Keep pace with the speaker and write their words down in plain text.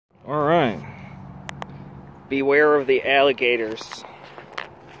Beware of the alligators.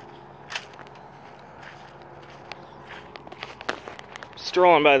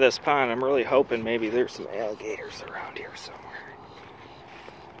 Strolling by this pond, I'm really hoping maybe there's some alligators around here somewhere.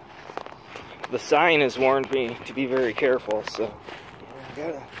 The sign has warned me to be very careful, so I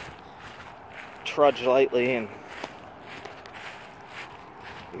gotta trudge lightly, and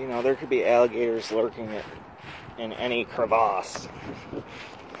you know, there could be alligators lurking in any crevasse.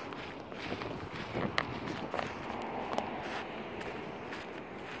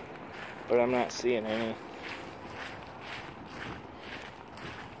 But I'm not seeing any.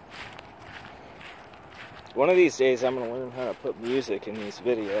 One of these days I'm going to learn how to put music in these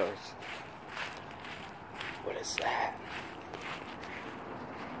videos. What is that?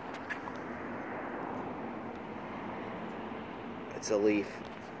 It's a leaf.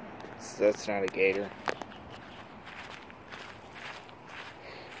 That's not a gator.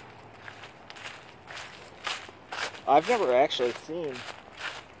 I've never actually seen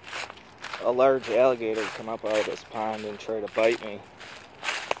a large alligator come up out of this pond and try to bite me.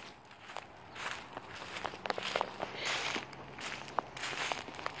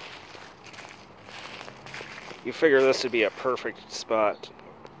 You figure this would be a perfect spot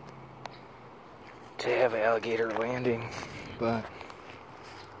to have alligator landing, but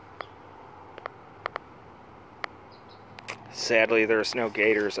sadly there's no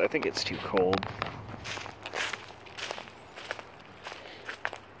gators. I think it's too cold.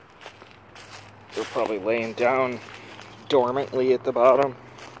 They're probably laying down dormantly at the bottom.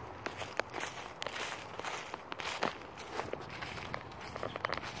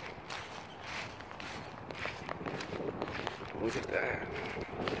 Look at that.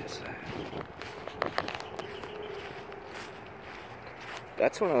 What is that?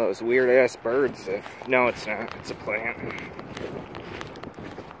 That's one of those weird ass birds that... No, it's not. It's a plant.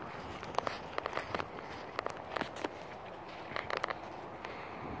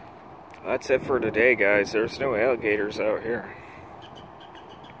 That's it for today, guys. There's no alligators out here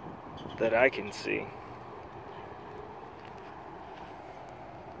that I can see.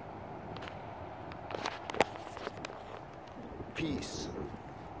 Peace.